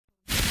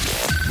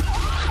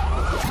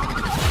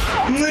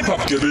Ncipha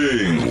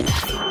Bugebengu.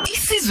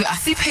 Isizwe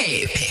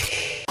asiphephe.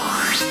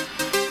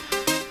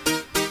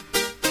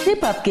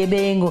 Ncipha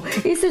Bugebengu,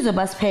 isizwe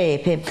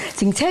basiphephe.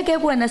 Singitheke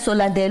kuwena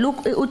Silandelela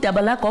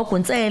udaba lukaGogo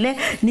Nsele,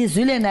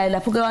 nizwile naye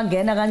lapho ke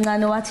wangena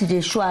kancane wathi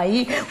nje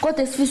shwayi,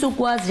 kodwa sifisa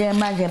ukwazi nje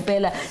manje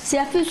impela.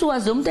 Siyafisa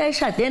ukwazi umuntu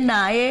ayeshade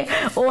naye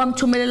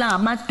owamthumelela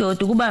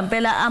ngamadoda kuba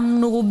impela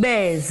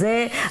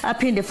amnukubeze,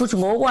 aphinde futhi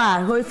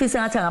ngokwakhe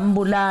oyifisa ngathi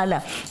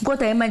angambulala.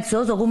 Kodwa manje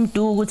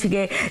sizokumduka ukuthi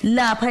ke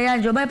lapha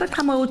yanje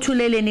bayaqhamuka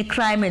uthuleleni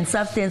crime and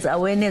substance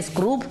awareness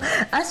group.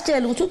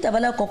 Asitshela ukuthi udaba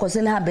lukaGogo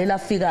selihambe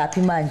lafika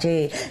aphi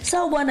manje.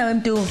 Sawubona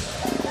wemntu.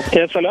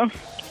 Yes, hello.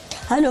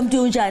 Hallo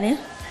mntu unjani?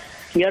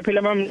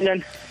 Ngiyaphila mama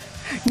njani?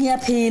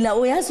 Ngiyaphila.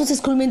 Uyazi ukuthi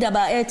sikhuluma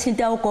indaba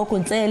ethinta uGogo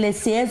Nsele,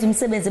 siyeza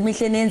umsebenzi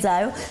emihleni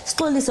enzayo.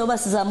 Sixolise oba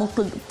sizama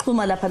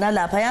ukuxhuma lapha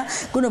nalapha ya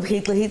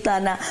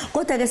kunobuhixihixana.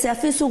 Kodwa ke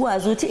siyafisa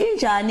ukwazi ukuthi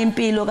injani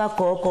impilo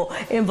kaGogo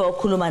emva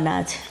kokukhuluma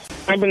nathi.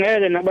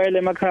 Ngibingele nabayele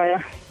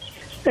emakhaya.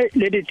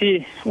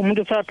 Lady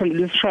umuntu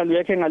usaphendula isishalo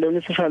yakhe ngalona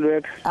isishalo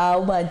yakhe.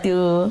 Awu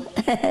bantu.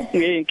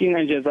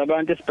 Ngiyinkinga nje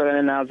zabantu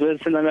esibhekane nazo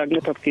esinala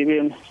kuNcipha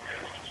Bugebengu.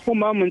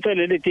 Umama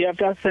Nsele lady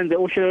after senze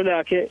uhlelo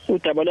lakhe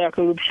udaba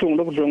lakhe lobuhlungu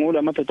lokudlwengula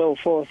amadoda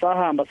awu4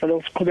 sahamba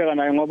salo siqhubeka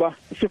naye ngoba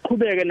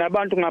siqhubeke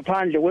nabantu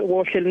ngaphandle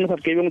kohlelo Ncipha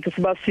Bugebengu ukuthi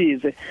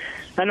sibasize.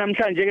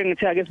 Namhlanje ke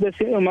ngithi ake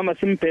sibe umama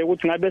simbheke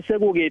ukuthi ngabe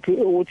sekukephi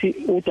ukuthi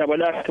udaba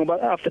lakhe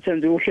ngoba after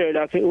senze uhlelo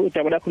lakhe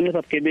udaba lakhe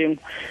Ncipha Bugebengu.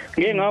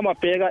 Ngeke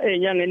ngawamabheka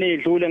enyangeni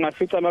ezidlule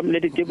ngafica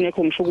lady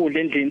kungekho ngisho ukudla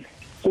endlini.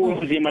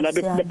 Kunzima la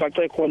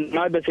bebhace khona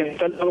ngabe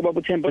sengicela kuba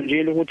uThemba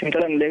njile ukuthi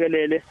ngicela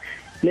ngilekelele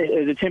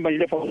lezithemba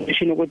nje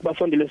foundation ukuthi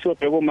basondele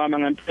siyobheka umama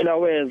ngempela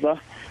weza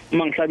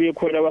uma ngihlabe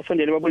ikhwela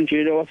wasondele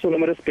babunjile wasuka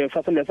eMarisburg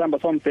sasondele sihamba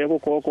sombheka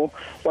uGogo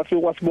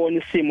wafika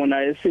wasibona isimo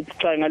naye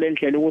sicayi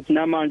ngalendlela ukuthi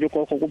namanje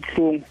uGogo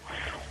kubuhlungu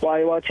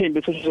waye wathemba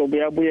ukuthi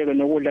uzobuya abuyeke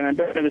nokudla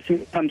ngempela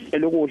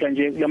besimhambisela ukudla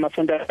nje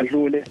lamasonto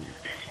adlule.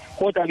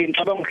 Kodwa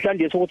ngicabanga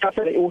ukuhlandisa ukuthi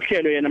afele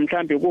uhlelo yena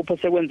mhlambe kupho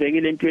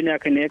sekwenzekile empilweni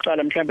yakhe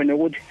neqala mhlambe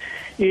nokuthi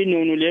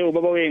inunu leyo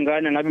baba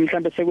wengane ngabe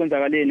mhlambe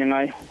sekwenzakaleni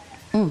ngayo.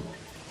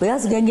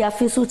 Uyazi ke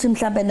ngiyafisa ukuthi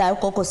mhlambe naye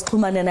uGogo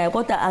sixhumane naye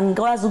kodwa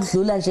angikwazi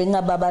ukudlula nje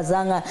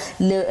ngingababazanga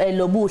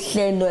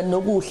lobuhle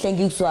nokuhle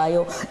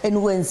ngikuzwayo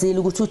enikwenzile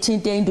ukuthi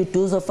uthinte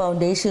induduzo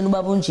foundation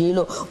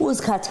ubabunjilo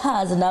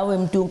uzikhathaze nawe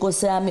mntu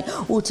Nkosi yami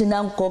uthi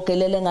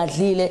nangigogelele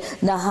ngadlile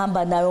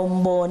nahamba nayo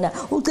umbona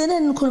ugcine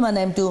nikhuluma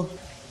naye mntu.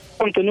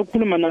 Ngicela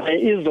ukukhuluma naye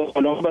izolo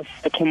ngoba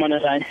sixhumana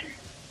naye.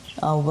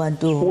 Awu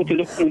bantu. Ukuthi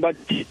lokhu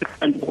ngibathi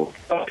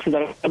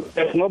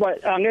ngoba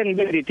angeke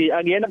ngibe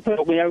akuyena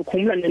kuphela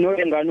kuyakhumula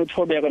nengane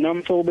uthobeka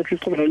noma sobe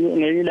siqhubeka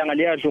ngelanga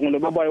liyadlungu lo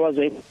baba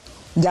waze.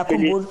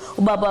 Ngiyakhumbula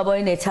ubaba wabo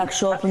ine tuck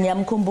shop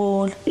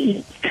ngiyamkhumbula.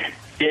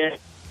 Yeah.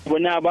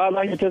 Bona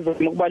abanye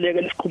phezulu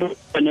ukubaleka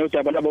lesiqhubeka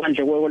nodaba labo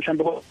kanje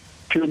mhlambe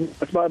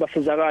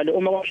basizakale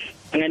uma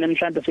ngene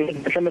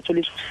mhlambe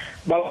tholiswa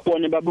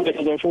babone babuke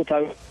zosho ukuthi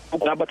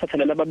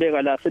abathathela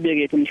lababeka la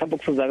sebekephi mhlambe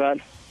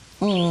ukusizakala.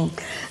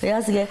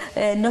 Yazi ke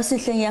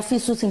nosihle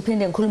ngiyafisa ukuthi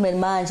ngiphinde ngikhulume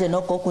manje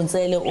noGogo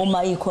Nsele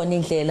uma ikhona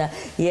indlela.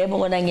 Yebo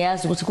kona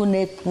ngiyazi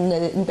ukuthi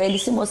impela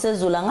isimo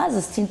sezulu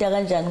angazi sithinta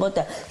kanjani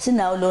kodwa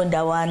sinawo lo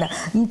ndawana.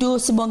 Mntu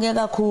sibonge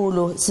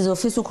kakhulu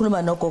sizofisa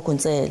ukukhuluma noGogo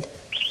Nsele.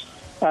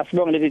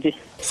 Sibonge lady.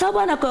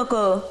 Sawubona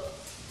Gogo.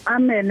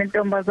 Amen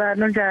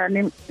ntombazana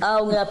unjani?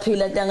 Awu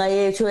ngiyaphila ntanga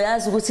yethu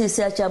yazi ukuthi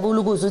siyajabula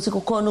ukuzwa ukuthi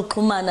kukhona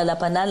ukuxhumana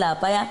lapha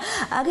nalapha ya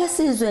ake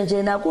sizwe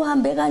nje na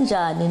kuhambe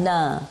kanjani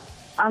na.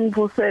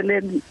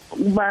 Angivusele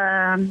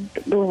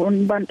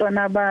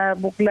bantwana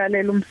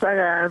babukulalela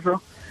umsakazo.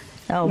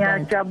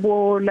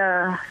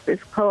 Ngiyajabula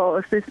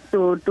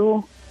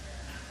sesidudu.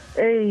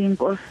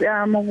 Inkosi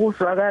yami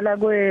ukuzwakala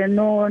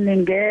kwenu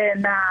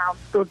ningena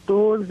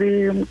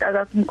ududuzi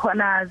umntaka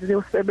kumkhonazi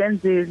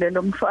usebenzile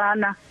lo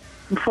mfana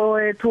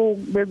mfowethu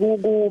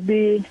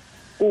bekukubi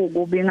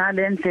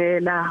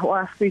ngalendlela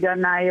wafika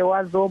naye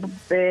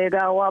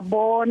wazobheka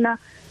wabona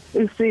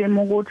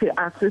isimo ukuthi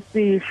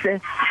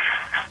asisihle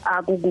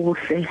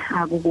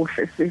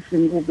akukuhle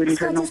sisingube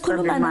nje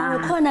nokukhuluma nawe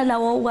khona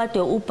lawo ukade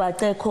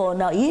ubhace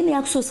khona yini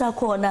yakususa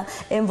khona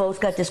emva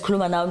usikade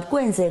sikhuluma nawe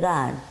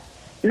kwenzekani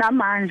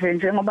namanje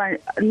njengoba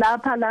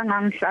lapha la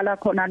ngangihlala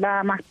khona la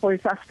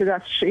amaphoyisa afika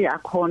sishiya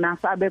khona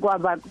sabe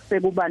kwaba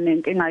sekuba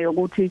nenkinga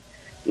yokuthi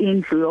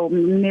indlu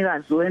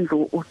yomnikazi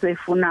wendlu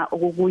usefuna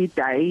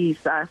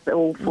ukuyidayisa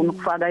sewufuna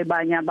ukufaka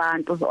ibanye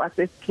abantu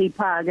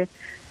wasesikhipha ke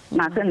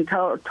ngase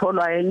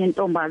ngitholwa yenye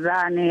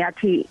intombazane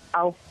yathi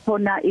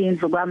awukhona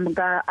indlu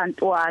ka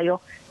Antwayo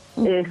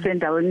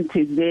esendaweni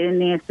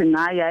thizeni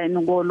singaya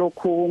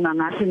enukolokhu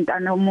ngathi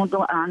intana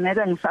umuntu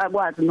angeke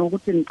ngisakwazi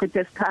nokuthi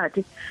ngichithe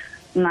isikhathi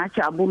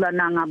ngajabula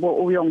nangabo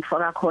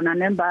uyongifaka khona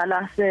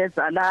nembala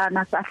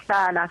sezalana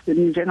sahlala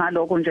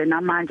sinjengaloko nje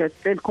namanje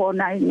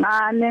sikhona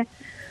incane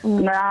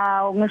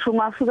ngisho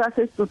ungafika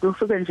sesidudu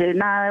ufike nje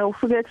naye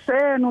ufike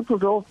ekseni uthi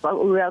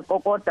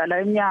uyakokoda la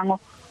eminyango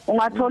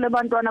ungathola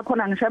abantwana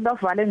khona ngisho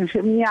bavale ngisho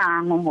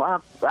eminyango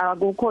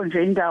akukho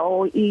nje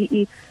indawo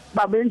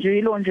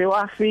babenjilo nje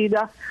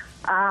wafika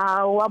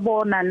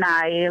wabona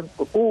naye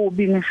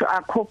kubi ngisho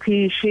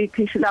akhophishi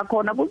la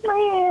khona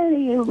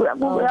kuncane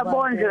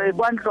uyabonje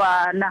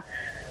kwandlwana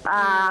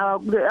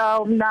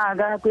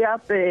umnaka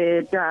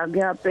kuyabheda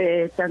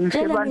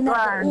ngisho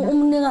bantwana.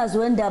 Umnikazi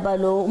wendaba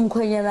lo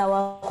umkhwenyana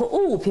wakho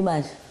uphi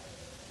manje?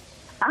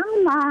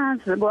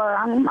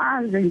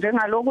 Angimazi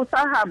njengalokhu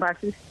sahamba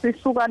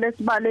sisuka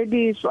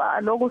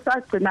lesibalekiswa lokhu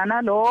sagcina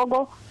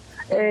naloko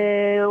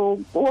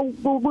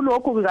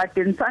kulokhu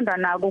kade nisanda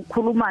nako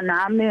ukukhuluma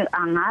nami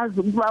angazi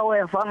ukuba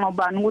weva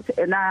ngobani ukuthi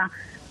ena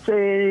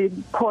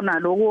sekhona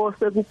lokho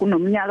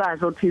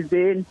sekunomnyakazo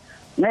thizeni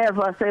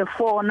neva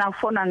sefona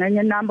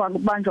ngenye number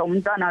kubanjwa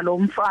umntana lo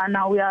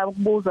mfana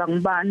uyakubuza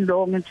ngibani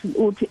lo ngithi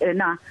uthi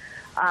ena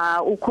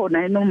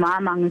ukhona yena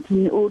umama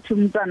ngithi uthi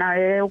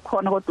umntana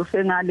ukhona kodwa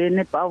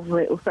usengaleni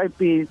ebhave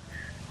usayibhizi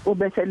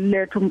ubese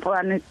liletha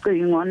umfana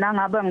icingo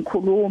nangabe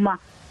ngikhuluma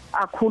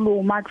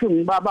akhuluma athi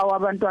ngibaba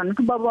wabantwana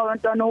uthi baba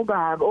wabantwana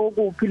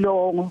okuphi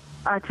longo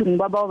athi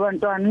ngibaba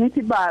wabantwana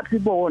ngithi baphi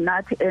bona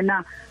athi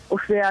ena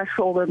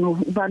useyashoke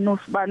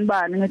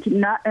bani ngithi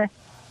na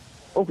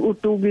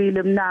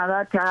utukile mnaka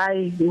athi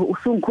hayi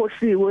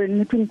usungikhohliwe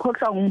ngithi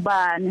ngikhohlwa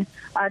ngubani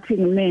athi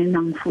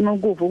mina ngifuna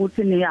ukuva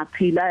ukuthi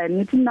niyaphila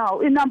ngithi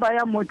nawo inamba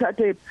yami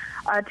uthathe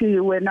athi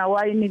wena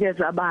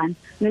wayinikeza abani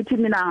ngithi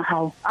mina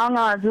hawu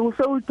angazi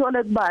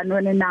usewuthole kubani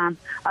wena nami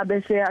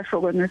abese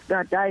yashoke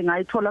ngesikade hayi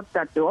ngayithola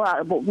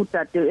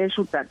kudade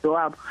esho udade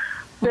wabo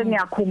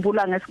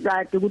sengiyakhumbula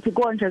ngesikade ukuthi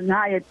konje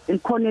ngaye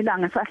khona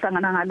ilanga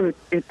sahlangana ngalo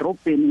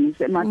edrobheni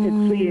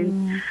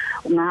ngisemathekisini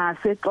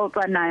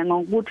ngasexoxa naye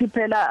ngokuthi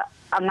phela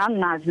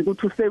angangazi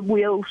ukuthi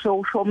usebuye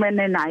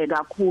ushomene naye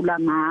kakhulu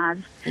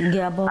angazi.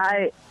 Ngiyabona.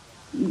 Hayi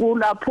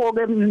kulapho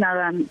ke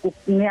mina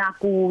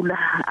ngiyagula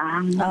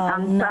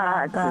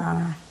angisathi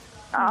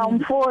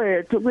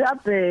mfowethu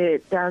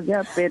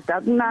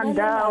kuyabheda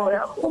kunandawo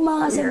uma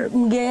ngase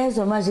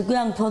ngezwe manje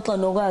kuyangiphoxa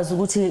nokwazi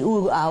ukuthi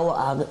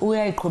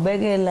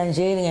uyayiqhubekela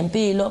nje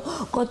ngempilo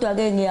kodwa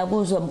ke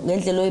ngiyakuzwa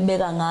ngendlela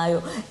oyibeka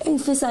ngayo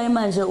engifisa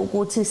manje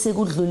ukuthi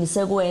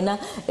sikudlulise kuwena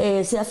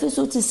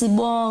siyafisa ukuthi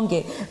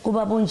sibonge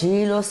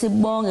kuBabunjilo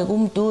sibonge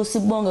kuMdu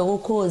sibonge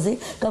kuKhozi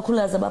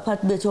kakhulukazi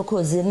abaphathi bethu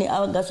okhosini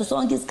ngaso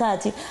sonke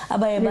isikhathi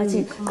abaye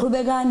bathi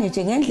qhubekani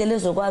nje ngendlela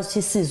ezokwazi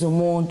ukuthi size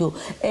umuntu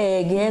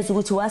ngiyeza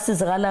ukuthi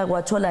wasiza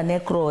kwathola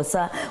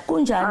negrosa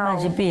kunjani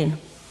manje impilo?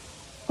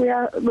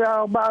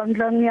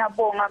 Kuyabandla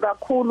ngiyabonga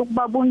kakhulu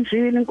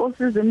kuBabunjilo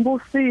inkosi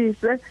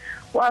izimbusise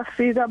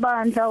wafika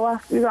bandla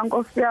wafika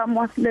nkosi yami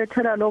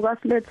wasilethela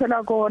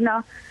lokasilethela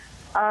kona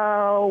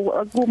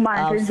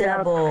kumanje nje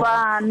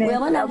akufane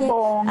uyabona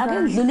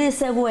ake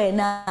ngidlulise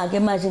kuwena ke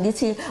manje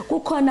ngithi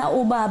kukhona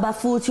ubaba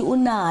futhi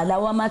unala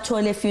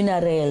wamathole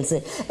funerals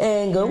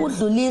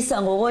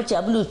ngokudlulisa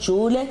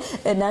ngokwejabulujule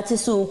nathi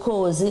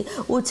siukhozi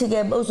uthi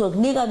ke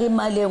uzokunika ke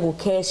imali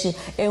engucash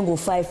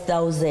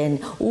engu5000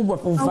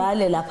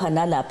 uvale lapha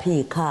nalapha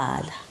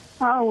ikhala.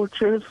 Hawu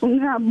Jesu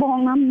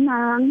ngiyabonga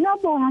mina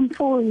ngiyabonga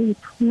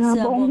mfowethu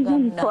ngiyabonga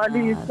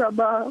ngithwalisa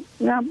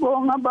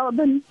ngiyabonga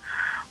baba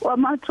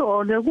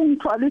wamathole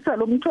kungithwalisa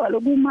lo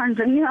mthwalo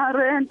kumanje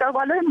ngiyarenta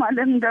kwale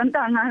mali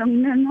engidanta ngayo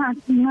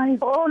nginengathi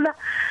ngayihola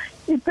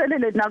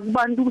iphelele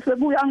nakubantu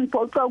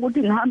sekuyangiphoxa ukuthi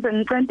ngihambe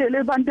ngicentele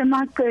abantu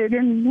emagceke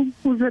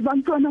ukuze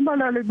bantwana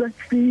balale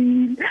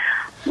behlile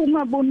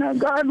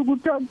kungabonakala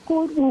ukuthi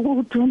akukho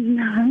ukuthi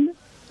mina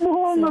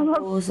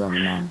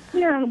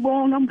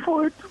ngiyabonga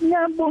mfowethu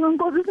ngiyabonga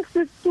nkosi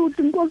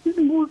sisithuthi nkosi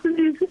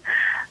imbusisi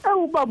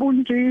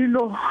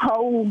awuBabunjilo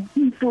awu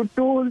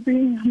mduduzi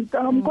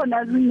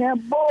mkhona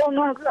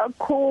ngiyabonga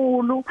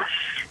kakhulu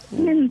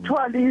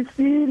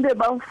ngithwalisile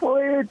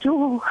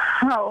bafowethu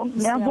hawu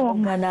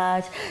ngiyabonga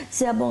nathi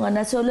siyabonga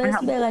nathi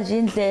lesibeka nje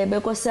indlebe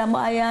Nkosi yami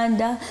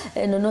Ayanda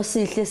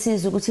noNosihle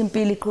siza ukuthi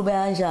impilo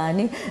iqhubeka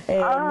kanjani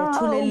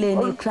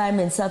nethuleleni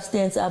crime and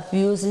substance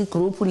abuse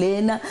group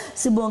lena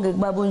sibonge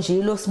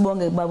kuBabunjilo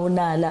sibonge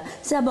kuBabunala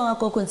siyabonga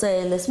gogo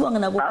Nsele sibonge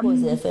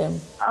nakuKhozi FM.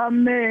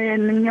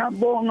 Amen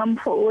ngiyabonga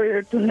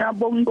mfowethu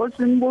ngiyabonga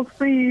Nkosi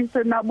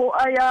imbusise nabo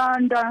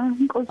Ayanda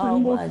Nkosi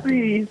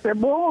imbusise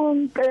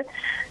bonke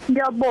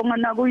ngiyabonga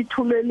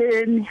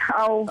nakuyithuleleni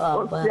awu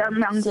Nkosi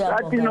yami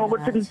angisathi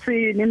nokuthi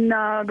ngitsini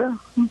mnaka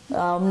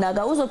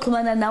mnaka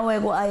uzoxhumana nawe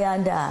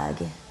kuAyanda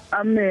ke.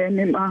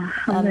 Amen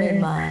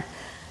ma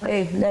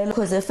la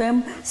Khozi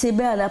FM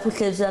sibeka lapho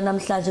uhlelo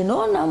namhlanje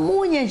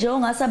nonamunye nje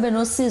ongasabe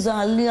nosizo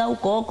angalika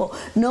ugogo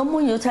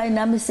nomunye uthi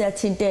ayinami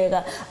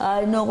siyathinteka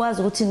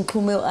nokwazi ukuthi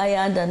nixhume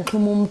uAyanda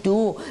nixhume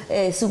uMdu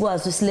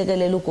sikwazi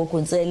usilekelela ugogo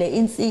Nsele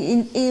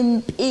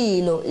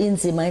impilo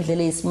inzima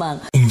indlela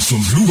eyisimanga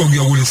umsombuluko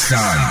kuya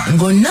kulesihlanu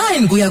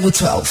ngo9 kuya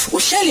ku12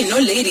 uhleli no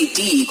Lady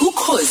D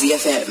kuKhozi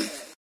FM.